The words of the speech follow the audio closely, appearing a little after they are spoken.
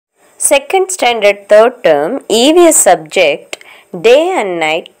Second standard third term EVS subject Day and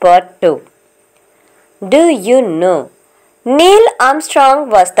Night Part 2. Do you know? Neil Armstrong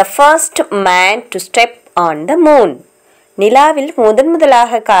was the first man to step on the moon. நிலாவில்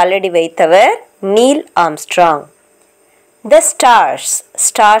முதலாக காலடி வைத்தவர் Neil Armstrong. The stars.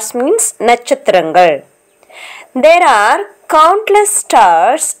 Stars means நட்சத்திரங்கள். There are countless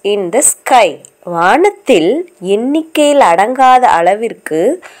stars in the sky. வானத்தில் எண்ணிக்கையில் அடங்காத அளவிற்கு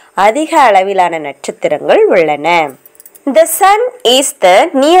அதிக அளவிலான நட்சத்திரங்கள் உள்ளன. The sun is the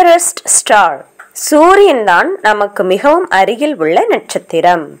nearest star. சூரியன் தான் நமக்கு மிகவும் அருகில் உள்ள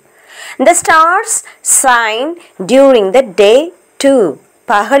நட்சத்திரம். The stars shine during the day too.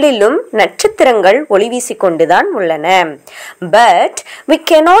 பகலிலும் நட்சத்திரங்கள் ஒளி வீசிக்கொண்டுதான் உள்ளன. But we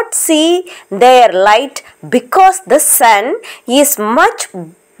cannot see their light because the sun is much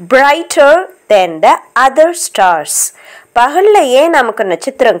brighter than the other stars. பகல்ல ஏன் நமக்கு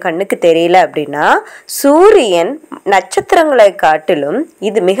நட்சத்திரம் கண்ணுக்கு தெரியல அப்படின்னா சூரியன் நட்சத்திரங்களை காட்டிலும்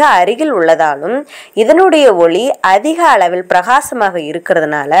இது மிக அருகில் உள்ளதாலும் இதனுடைய ஒளி அதிக அளவில் பிரகாசமாக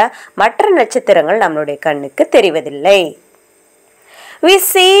இருக்கிறதுனால மற்ற நட்சத்திரங்கள் நம்மளுடைய கண்ணுக்கு தெரிவதில்லை. We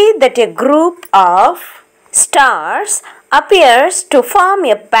see that a group of stars appears to form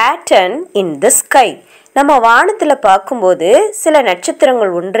a pattern in the sky. நம்ம வானத்தில் பார்க்கும்போது சில நட்சத்திரங்கள்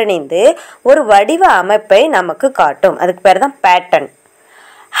ஒன்றிணைந்து ஒரு வடிவ அமைப்பை நமக்கு காட்டும். அதுக்கு பேர் தான் pattern.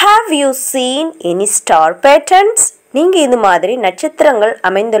 Have you seen any star patterns? நீங்கள் இது மாதிரி நட்சத்திரங்கள்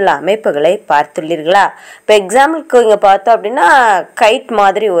அமைந்துள்ள அமைப்புகளை பார்த்துள்ளீர்களா? இப்போ எக்ஸாம்பிளுக்கு இங்கே பார்த்தோம் அப்படின்னா கைட்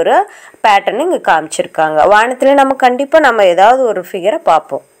மாதிரி ஒரு பேட்டர்ன் இங்கே காமிச்சிருக்காங்க. வானத்தில் நம்ம ஏதாவது ஒரு ஃபிகரை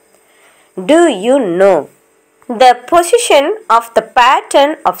பார்ப்போம். Do you know? The position of the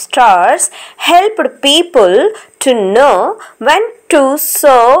pattern of stars helped people to know when to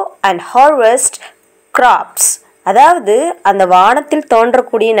sow and harvest crops. அதாவது அந்த வானத்தில்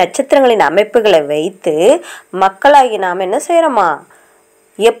தோன்றக்கூடிய நட்சத்திரங்களின் அமைப்புகளை வைத்து மக்களாகி நாம் என்ன செய்யறோமா,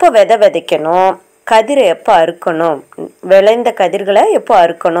 எப்போ விதைக்கணும், கதிரை எப்போ அறுக்கணும், விளைந்த கதிர்களை எப்போ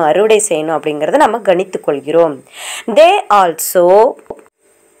அறுக்கணும், அறுவடை செய்யணும் அப்படிங்கிறத நம்ம கணித்து கொள்கிறோம். They also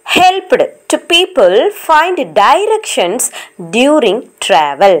helped to people find directions during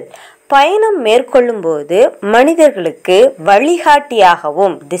travel. பயணம் மேற்கொள்ளும் போது மனிதர்களுக்கு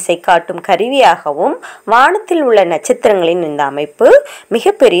வழிகாட்டியாகவும் திசை காட்டும் கருவியாகவும் வானத்தில் உள்ள நட்சத்திரங்களின் இந்த அமைப்பு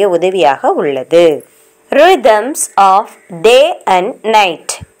மிகப்பெரிய உதவியாக உள்ளது. Rhythms of day and night.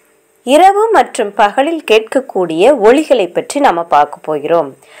 இரவு மற்றும் பகலில் கேட்கக்கூடிய ஒலிகளை பற்றி நாம் பார்க்க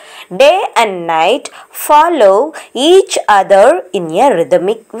போகிறோம். Day and night follow each other in a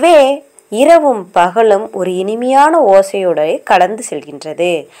rhythmic way. இரவும் பகலும் ஒரு இனிமையான ஓசையோடு கடந்து செல்கின்றது.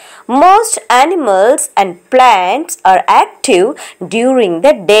 Most animals and plants are active during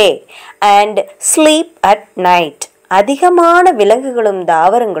the day and sleep at night. அதிகமான விலங்குகளும்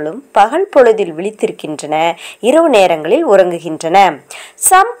தாவரங்களும் பகல் பொழுதில் விழித்திருக்கின்றன, இரவு நேரங்களில் உறங்குகின்றன.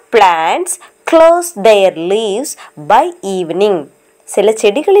 Some plants close their leaves by evening. சில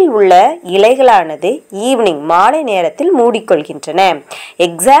செடிகளில் உள்ள இலைகளானது ஈவினிங் மாலை நேரத்தில் மூடிக்கொள்கின்றன.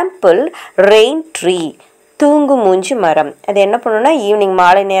 எக்ஸாம்பிள் ரெயின் ட்ரீ, தூங்கு மூஞ்சி மரம். அது என்ன பண்ணுன்னா ஈவினிங்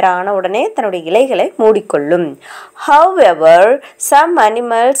மாலை நேரம் ஆன உடனே தன்னுடைய இலைகளை மூடிக்கொள்ளும். However, some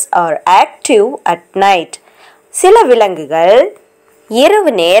animals are active at night. சில விலங்குகள்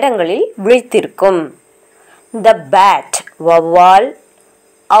இரவு நேரங்களில் விழித்திருக்கும். The bat, வௌவால்,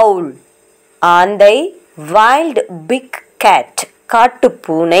 owl, ஆந்தை, wild big cat,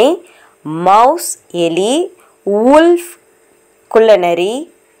 காட்டுப்பூனை, மவுஸ் எலி, wolf குள்ளநரி,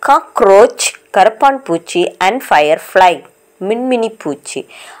 cockroach கரப்பான் பூச்சி and firefly மின்மினி பூச்சி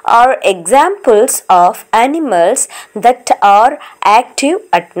are examples of animals that are active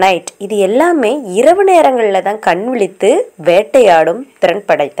at night. இது எல்லாமே இரவு நேரங்களில் தான் கண் விழித்து வேட்டையாடும் திறன்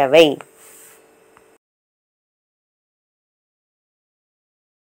படைத்தவை.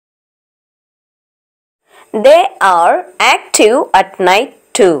 They are active at night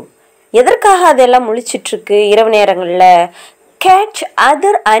too. எதற்காக அதெல்லாம் முழிச்சிட்ருக்கு இரவு நேரங்களில்? Catch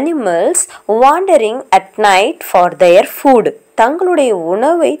other animals wandering at night for their food. தங்களுடைய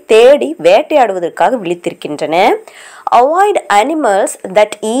உணவை தேடி வேட்டையாடுவதற்காக விழித்திருக்கின்றன. Avoid animals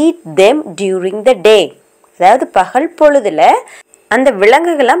that eat them during the day. அதாவது பகல் பொழுதுல அந்த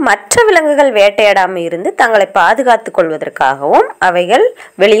விலங்குகளை மற்ற விலங்குகள் வேட்டையாடாமல் இருந்து தங்களை பாதுகாத்து கொள்வதற்காகவும் அவைகள்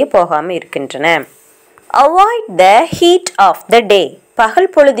வெளியே போகாமல் இருக்கின்றன. Avoid the heat of the day.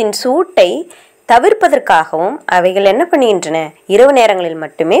 பகல் பொழுதின் சூட்டை தவிர்ப்பதற்காகவும் அவைகள் என்ன பண்ணுகின்றன, இரவு நேரங்களில்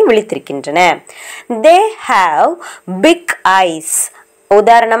மட்டுமே விழித்திருக்கின்றன. They have big eyes.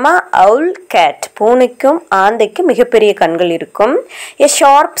 உதாரணமா owl cat பூனைக்கும் ஆந்தைக்கும் மிகப்பெரிய கண்கள் இருக்கும். a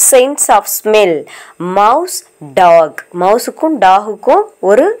sharp sense of smell mouse dog மவுஸுக்கும் டாகுக்கும்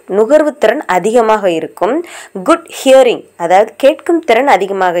ஒரு நுகர்வு திறன் அதிகமாக இருக்கும். good hearing அதாவது கேட்கும் திறன்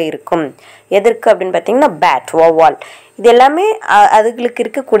அதிகமாக இருக்கும். எதற்கு அப்படின்னு பார்த்தீங்கன்னா bat வௌவால் இது எல்லாமே அதுகளுக்கு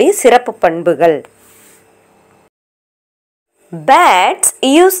இருக்கக்கூடிய சிறப்பு பண்புகள். bats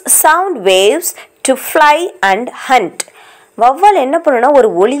use sound waves to fly and hunt வௌவால் என்ன பண்ணுன்னா ஒரு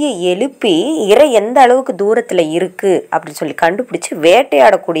ஒலியை எழுப்பி இரை எந்த அளவுக்கு தூரத்தில் இருக்குது அப்படின்னு சொல்லி கண்டுபிடிச்சி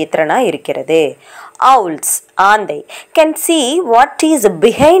வேட்டையாடக்கூடிய திறனாக இருக்கிறது. owls ஆந்தை can see what is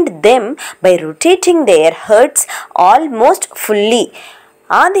behind them by rotating their heads almost fully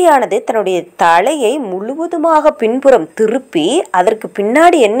ஆந்தையானது தன்னுடைய தலையை முழுவதுமாக பின்புறம் திருப்பி அதற்கு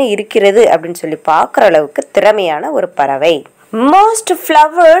பின்னாடி என்ன இருக்கிறது அப்படின்னு சொல்லி பார்க்குற அளவுக்கு திறமையான ஒரு பறவை. most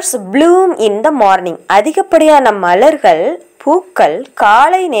flowers bloom in the morning அதிகப்படியான மலர்கள் பூக்கள்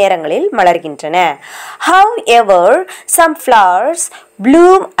காலை நேரங்களில் மலர்கின்றன. however some flowers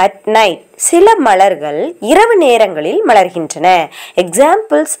bloom at night சில மலர்கள் இரவு நேரங்களில் மலர்கின்றன.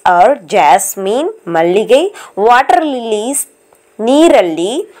 examples are jasmine மல்லிகை, water lilies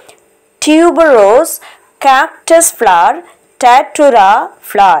நீரல்லி, tuberose, cactus flower, datura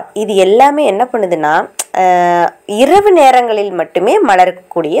flower இது எல்லாமே என்ன பண்ணுதுன்னா இரவு நேரங்களில் மட்டுமே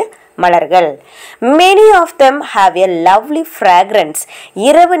மலரக்கூடிய மலர்கள். many of them have a lovely fragrance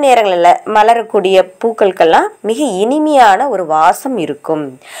இரவு நேரங்களில் மலரக்கூடிய பூக்களுக்கெல்லாம் மிக இனிமையான ஒரு வாசம் இருக்கும்.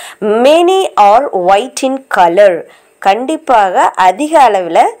 many are white in color கண்டிப்பாக அதிக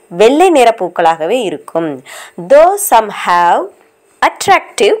அளவில் வெள்ளை நிற பூக்களாகவே இருக்கும். though some have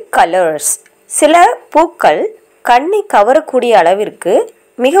attractive colors சில பூக்கள் கண்ணை கவரக்கூடிய அளவிற்கு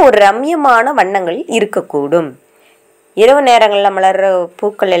மிக ஒரு ரம்யமான வண்ணங்களில் இருக்கக்கூடும். இரவு நேரங்களில் மலர்ற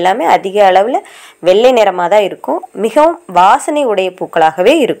பூக்கள் எல்லாமே அதிக அளவில் வெள்ளை நிறமாக தான் இருக்கும். மிகவும் வாசனை உடைய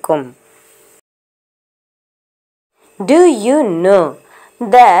பூக்களாகவே இருக்கும். Do you know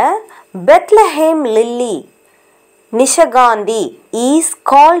the Bethlehem lily Nishagandhi is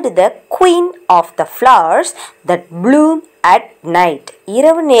called the queen of the flowers that bloom at night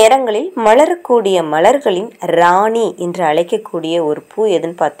இரவு நேரங்களில் மலரக்கூடிய மலர்களின் ராணி என்று அழைக்கக்கூடிய ஒரு பூ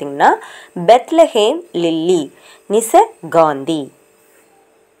எதுன்னு பார்த்தீங்கன்னா பெத்லஹேம் லில்லி நிஷகாந்தி.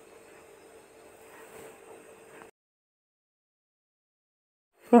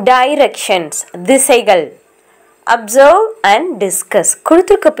 டைரக்ஷன்ஸ் திசைகள். அப்சர்வ் அண்ட் டிஸ்கஸ்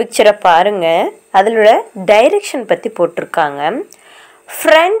கொடுத்துருக்க பிக்சரை பாருங்க. அதில் டைரக்ஷன் பற்றி போட்டிருக்காங்க.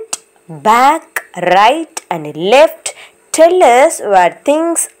 Front, back, right and left tell us where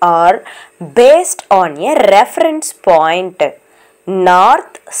things are based on a reference point.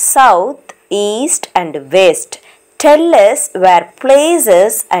 North, south, east and west tell us where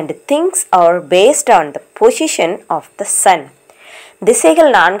places and things are based on the position of the sun.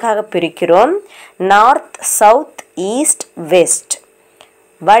 திசைகள் நான்காக பிரிக்கிறோம். North, south, east, west.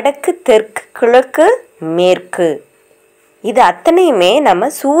 வடக்கு, தெற்கு, கிழக்கு, மேற்கு. இது அத்தனையுமே நம்ம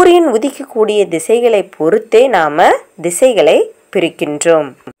சூரியன் உதிக்கக்கூடிய திசைகளை பொறுத்தே நாம் திசைகளை பிரிக்கின்றோம்.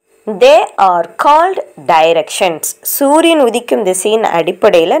 They are called directions. சூரியன் உதிக்கும் திசையின்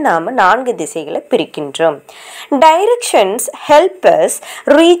அடிப்படையில் நாம் 4 திசைகளை பிரிக்கின்றோம். டைரக்ஷன்ஸ் ஹெல்ப் அஸ்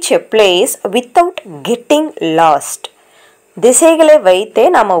ரீச் எ பிளேஸ் வித்தவுட் கெட்டிங் லாஸ்ட். திசைகளை வைத்தே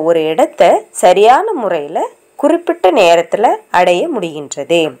நாம் ஒரு இடத்தை சரியான முறையில் குறிப்பிட்ட நேரத்தில் அடைய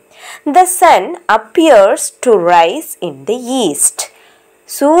முடிகின்றது. The sun appears to rise in the east.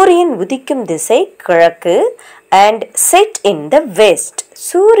 சூரியன் உதிக்கும் திசை கிழக்கு. and set in the west.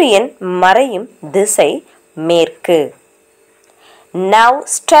 சூரியன் மறையும் திசை மேற்கு. Now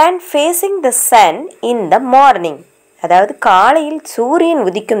stand facing the sun in the morning. அதாவது காலையில் சூரியன்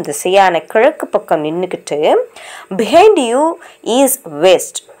உதிக்கும் திசையான கிழக்கு பக்கம் நின்றுக்கிட்டு behind you is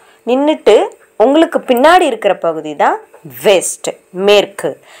west நின்றுட்டு உங்களுக்கு பின்னாடி இருக்கிற பகுதி தான் வெஸ்ட்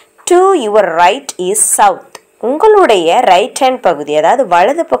மேற்கு. to your right is south உங்களுடைய ரைட் ஹேண்ட் பகுதி அதாவது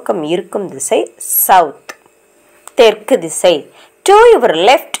வலது பக்கம் இருக்கும் திசை சவுத் தெற்கு திசை. to your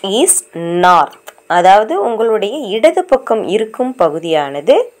left is north அதாவது உங்களுடைய இடது பக்கம் இருக்கும்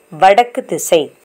பகுதியானது வடக்கு திசை.